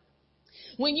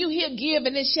 When you hear give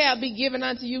and it shall be given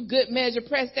unto you, good measure,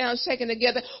 pressed down, shaken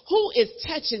together, who is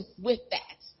touching with that?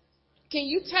 Can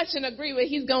you touch and agree with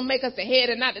he's going to make us the head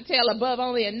and not the tail, above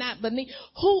only and not beneath?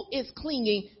 Who is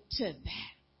clinging to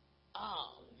that?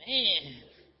 Oh, man.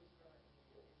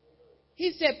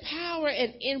 He said power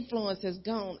and influence has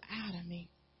gone out of me.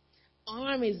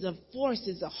 Armies of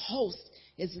forces, a host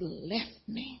has left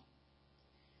me.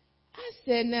 I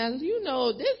said, now, you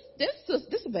know, this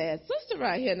a bad sister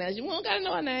right here. Now, you won't got to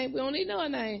know her name. We don't need to know her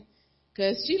name.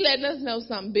 Because she letting us know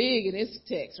something big in this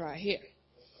text right here.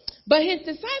 But his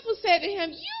disciples said to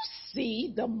him, you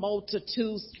see the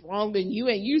multitude thronging you,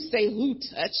 and you say, who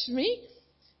touched me?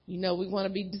 You know, we want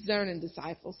to be discerning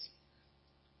disciples.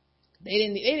 They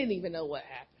didn't even know what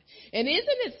happened. And isn't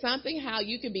it something how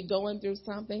you can be going through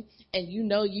something, and you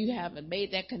know you haven't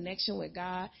made that connection with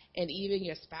God, and even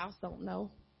your spouse don't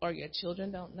know, or your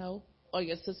children don't know, or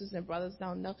your sisters and brothers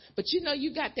don't know. But you know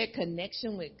you got that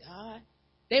connection with God.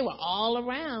 They were all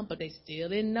around, but they still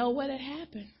didn't know what had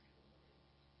happened.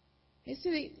 They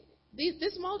said,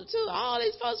 this multitude, all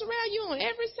these folks around you on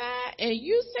every side, and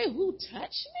you say, who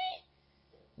touched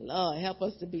me? Lord, help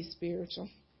us to be spiritual.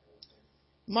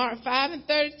 Mark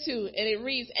 5:32, and it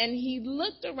reads, and he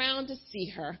looked around to see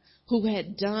her who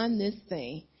had done this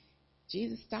thing.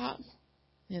 Jesus stopped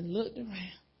and looked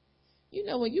around. You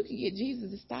know, when you can get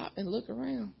Jesus to stop and look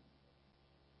around.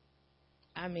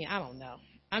 I mean, I don't know.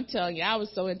 I'm telling you, I was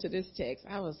so into this text.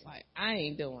 I was like, I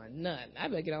ain't doing nothing. I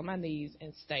better get on my knees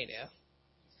and stay there.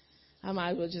 I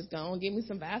might as well just go and get me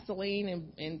some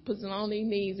Vaseline and put some on these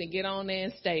knees and get on there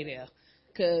and stay there.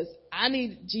 Because I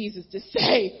need Jesus to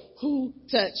say, who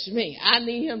touched me? I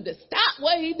need him to stop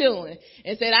what he's doing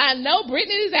and said, I know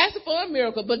Brittany is asking for a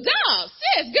miracle, but Dobbs,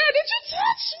 sis, girl, did you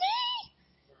touch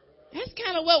me? That's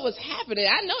kind of what was happening.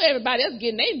 I know everybody else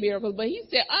getting their miracles, but he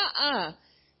said,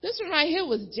 this one right here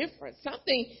was different.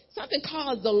 Something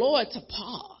caused the Lord to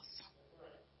pause.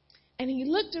 And he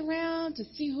looked around to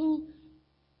see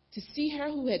her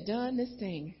who had done this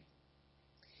thing.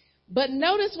 But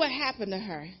notice what happened to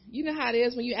her. You know how it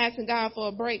is when you're asking God for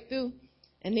a breakthrough,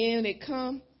 and then it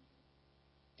comes.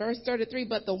 Verse 33,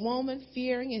 but the woman,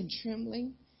 fearing and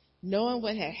trembling, knowing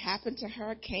what had happened to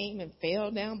her, came and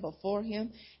fell down before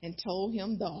him and told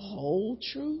him the whole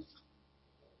truth.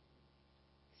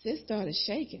 Sis started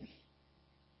shaking.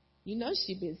 You know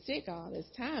she been sick all this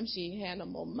time. She ain't had no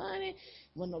more money.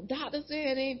 When no doctor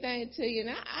said anything to you.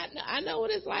 And I know what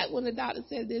it's like when the doctor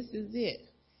said this is it.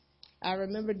 I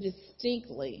remember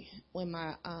distinctly when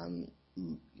my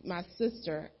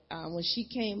sister, when she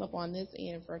came up on this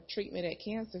end for treatment at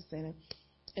Cancer Center,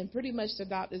 and pretty much the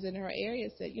doctors in her area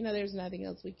said, there's nothing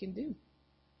else we can do.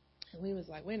 And we was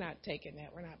like, we're not taking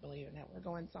that. We're not believing that. We're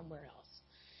going somewhere else.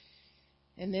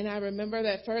 And then I remember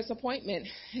that first appointment,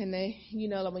 and they,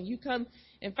 when you come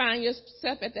and find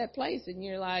yourself at that place, and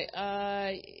you're like,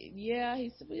 yeah,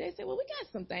 they said, well, we got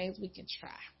some things we can try.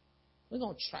 We're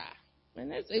going to try.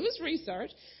 And it was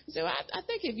research. So I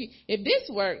think if this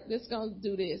worked, this going to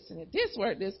do this, and if this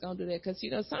worked, this going to do that. Because,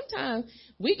 sometimes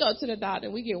we go to the doctor,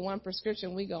 and we get one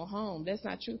prescription, we go home. That's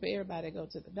not true for everybody that go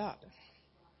to the doctor.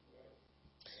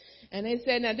 And they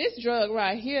said, now this drug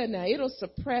right here, now it'll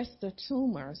suppress the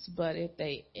tumors, but if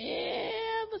they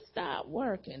ever stop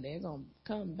working, they're going to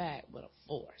come back with a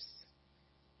force.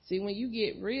 See, when you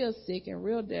get real sick and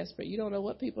real desperate, you don't know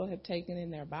what people have taken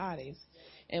in their bodies.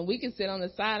 And we can sit on the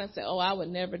side and say, oh, I would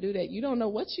never do that. You don't know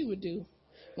what you would do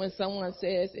when someone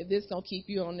says, if this going to keep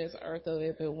you on this earth or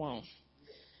if it won't.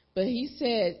 But they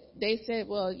said,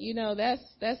 well,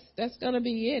 that's going to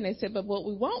be it. And they said, but what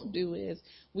we won't do is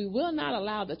we will not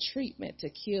allow the treatment to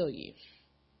kill you.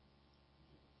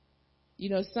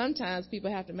 Sometimes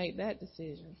people have to make that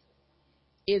decision.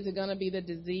 Is it going to be the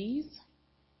disease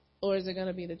or is it going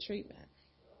to be the treatment?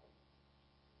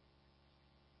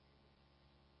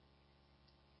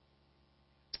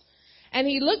 And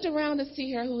he looked around to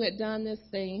see her who had done this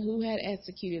thing, who had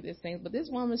executed this thing. But this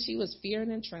woman, she was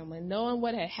fearing and trembling, knowing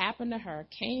what had happened to her,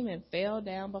 came and fell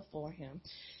down before him.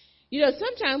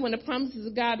 Sometimes when the promises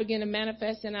of God begin to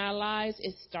manifest in our lives,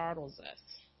 it startles us.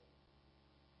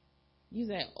 You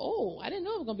say, oh, I didn't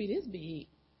know it was going to be this big.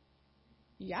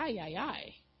 Yay.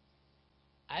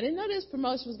 I didn't know this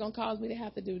promotion was going to cause me to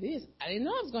have to do this. I didn't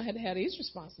know I was going to have these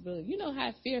responsibilities. You know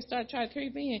how fear started trying to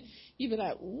creep in? You'd be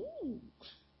like, ooh.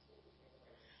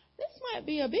 This might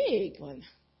be a big one.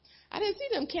 I didn't see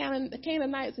them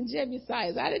Canaanites and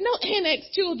Jebusites. I didn't know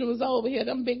Anak's children was over here,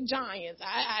 them big giants.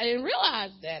 I didn't realize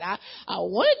that. I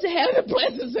wanted to have the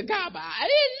blessings of God, but I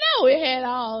didn't know it had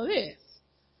all this.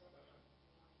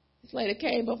 This lady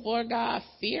came before God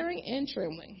fearing and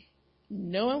trembling,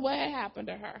 knowing what had happened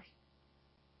to her.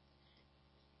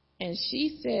 And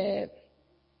she said,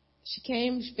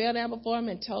 she fell down before him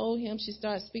and told him, she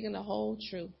started speaking the whole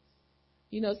truth.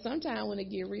 Sometimes when it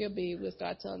get real big, we'll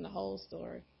start telling the whole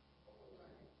story.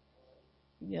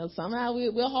 Somehow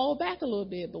we'll hold back a little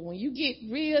bit, but when you get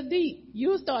real deep,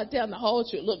 you'll start telling the whole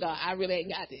truth. Look, God, I really ain't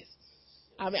got this.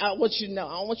 I want you to know.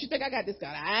 I don't want you to think I got this,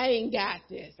 God. I ain't got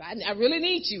this. I really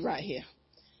need you right here.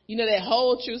 That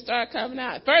whole truth started coming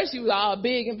out. At first, you was all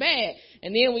big and bad,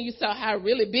 and then when you saw how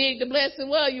really big the blessing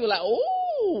was, you were like,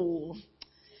 ooh.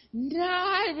 No,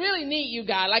 I really need you,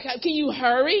 God. Like, can you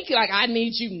hurry? Like, I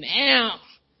need you now.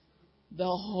 The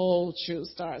whole truth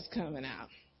starts coming out.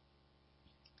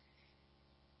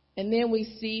 And then we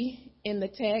see in the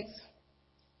text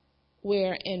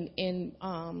where in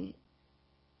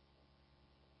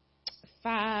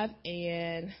 5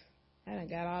 and I done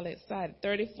got all excited,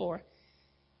 34,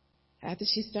 after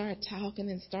she started talking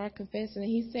and started confessing, and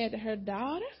he said to her,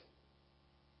 daughter,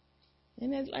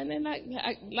 and then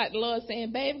like the Lord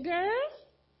saying, baby girl,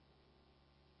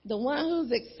 the one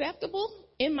who's acceptable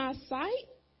in my sight,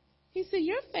 he said,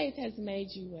 your faith has made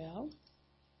you well.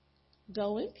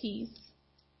 Go in peace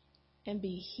and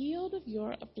be healed of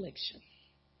your affliction.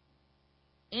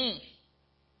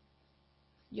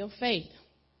 Your faith,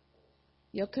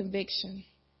 your conviction.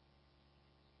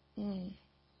 The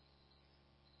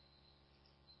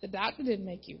doctor didn't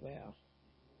make you well.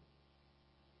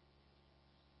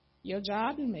 Your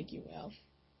job didn't make you well.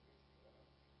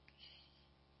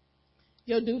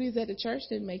 Your duties at the church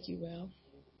didn't make you well.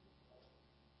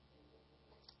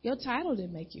 Your title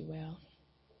didn't make you well.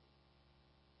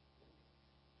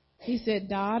 He said,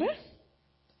 daughter,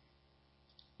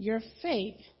 your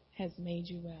faith has made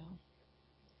you well.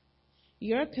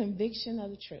 Your conviction of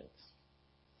the truth.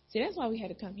 See, that's why we had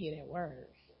to come hear that word.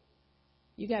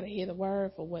 You got to hear the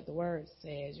word for what the word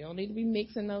says. You don't need to be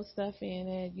mixing no stuff in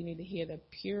it. You need to hear the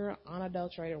pure,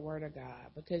 unadulterated word of God.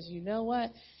 Because you know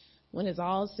what? When it's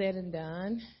all said and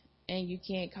done, and you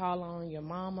can't call on your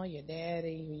mama, your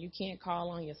daddy, you can't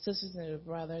call on your sisters and your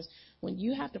brothers, when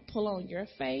you have to pull on your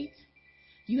faith,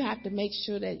 you have to make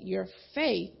sure that your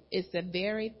faith is the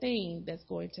very thing that's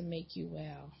going to make you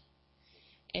well.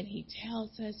 And he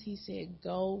tells us, he said,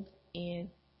 go in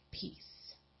peace.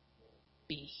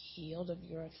 Be healed of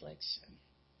your affliction.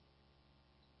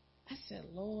 I said,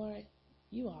 Lord,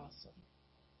 you awesome.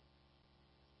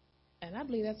 And I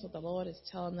believe that's what the Lord is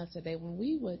telling us today. When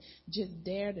we would just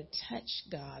dare to touch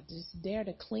God, just dare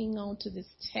to cling on to this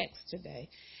text today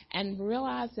and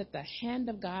realize that the hand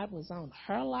of God was on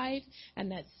her life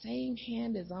and that same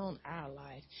hand is on our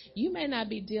life. You may not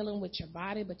be dealing with your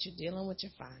body, but you're dealing with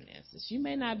your finances. You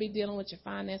may not be dealing with your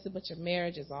finances, but your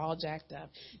marriage is all jacked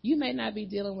up. You may not be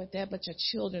dealing with that, but your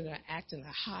children are acting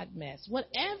a hot mess.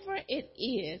 Whatever it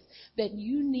is that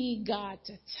you need God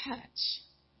to touch,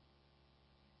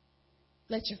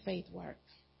 let your faith work.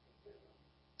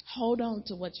 Hold on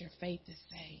to what your faith is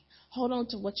saying. Hold on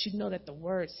to what you know that the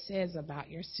word says about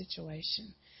your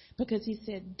situation. Because he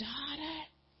said, daughter,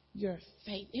 your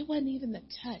faith. It wasn't even the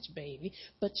touch, baby,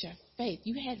 but your faith.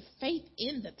 You had faith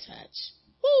in the touch.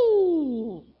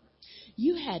 Woo!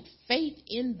 You had faith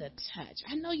in the touch.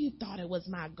 I know you thought it was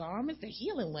my garments. The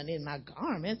healing wasn't in my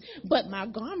garments, but my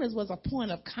garments was a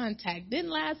point of contact. Then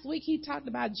last week he talked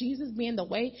about Jesus being the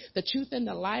way, the truth, and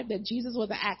the life, that Jesus was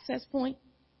the access point.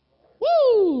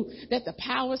 Woo! That the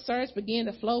power surge began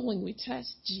to flow when we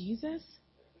touched Jesus.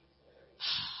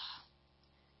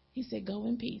 He said, go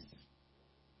in peace.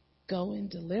 Go in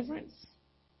deliverance.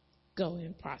 Go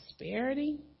in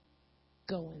prosperity.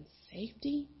 Go in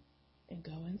safety. And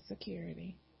go in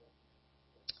security.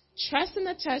 Trust in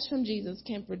the touch from Jesus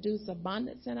can produce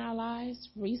abundance in our lives,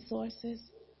 resources,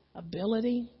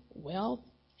 ability, wealth,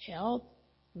 health,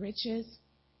 riches,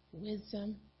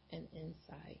 wisdom, and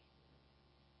insight.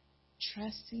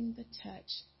 Trusting the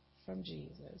touch from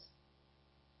Jesus.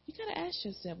 You got to ask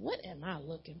yourself, what am I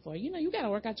looking for? You know, you got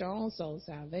to work out your own soul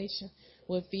salvation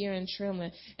with fear and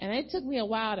trembling. And it took me a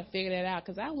while to figure that out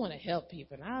because I want to help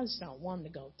people. And I just don't want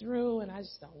them to go through. And I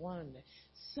just don't want them to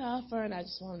suffer. And I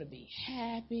just want them to be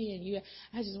happy. And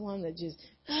I just want them to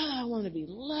I want them to be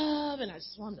loved. And I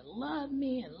just want them to love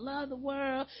me and love the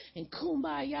world and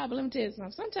kumbaya. But let me tell you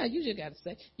something. Sometimes you just got to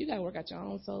say, you got to work out your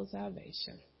own soul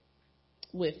salvation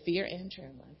with fear and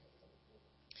trembling.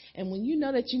 And when you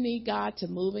know that you need God to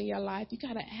move in your life, you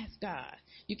got to ask God.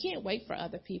 You can't wait for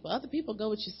other people. Other people go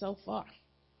with you so far.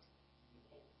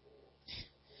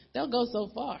 They'll go so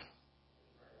far.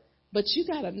 But you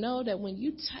got to know that when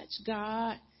you touch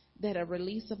God, that a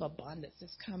release of abundance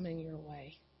is coming your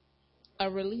way.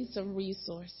 A release of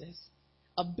resources.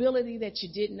 Ability that you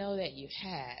didn't know that you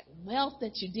had. Wealth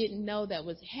that you didn't know that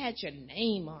had your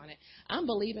name on it. I'm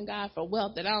believing God for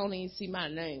wealth that I don't even see my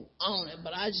name on it,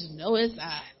 but I just know it's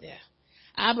out there.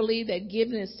 I believe that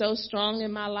giving is so strong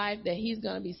in my life that he's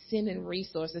going to be sending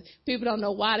resources. People don't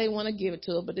know why they want to give it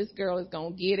to her, but this girl is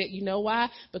going to get it. You know why?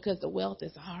 Because the wealth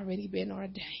has already been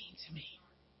ordained to me.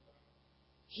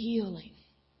 Healing.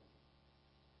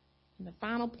 And the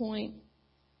final point,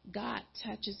 God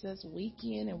touches us week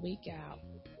in and week out.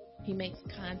 He makes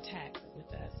contact with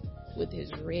us with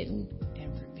his written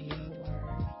and revealed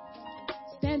word.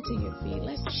 Stand to your feet.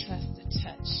 Let's trust the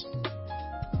touch.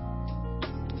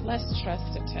 Let's trust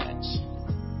the touch.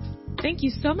 Thank you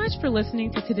so much for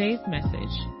listening to today's message.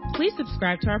 Please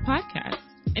subscribe to our podcast.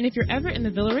 And if you're ever in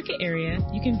the Villa Rica area,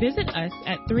 you can visit us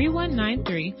at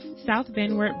 3193 South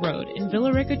Van Wert Road in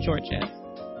Villa Rica, Georgia,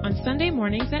 on Sunday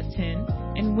mornings at 10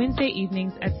 and Wednesday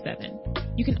evenings at 7.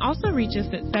 You can also reach us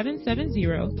at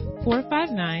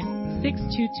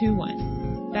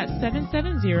 770-459-6221. That's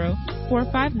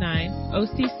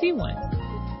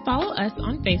 770-459-OCC1. Follow us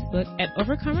on Facebook at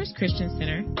Overcomers Christian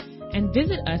Center and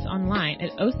visit us online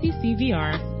at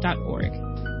occvr.org.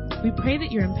 We pray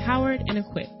that you're empowered and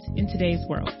equipped in today's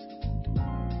world.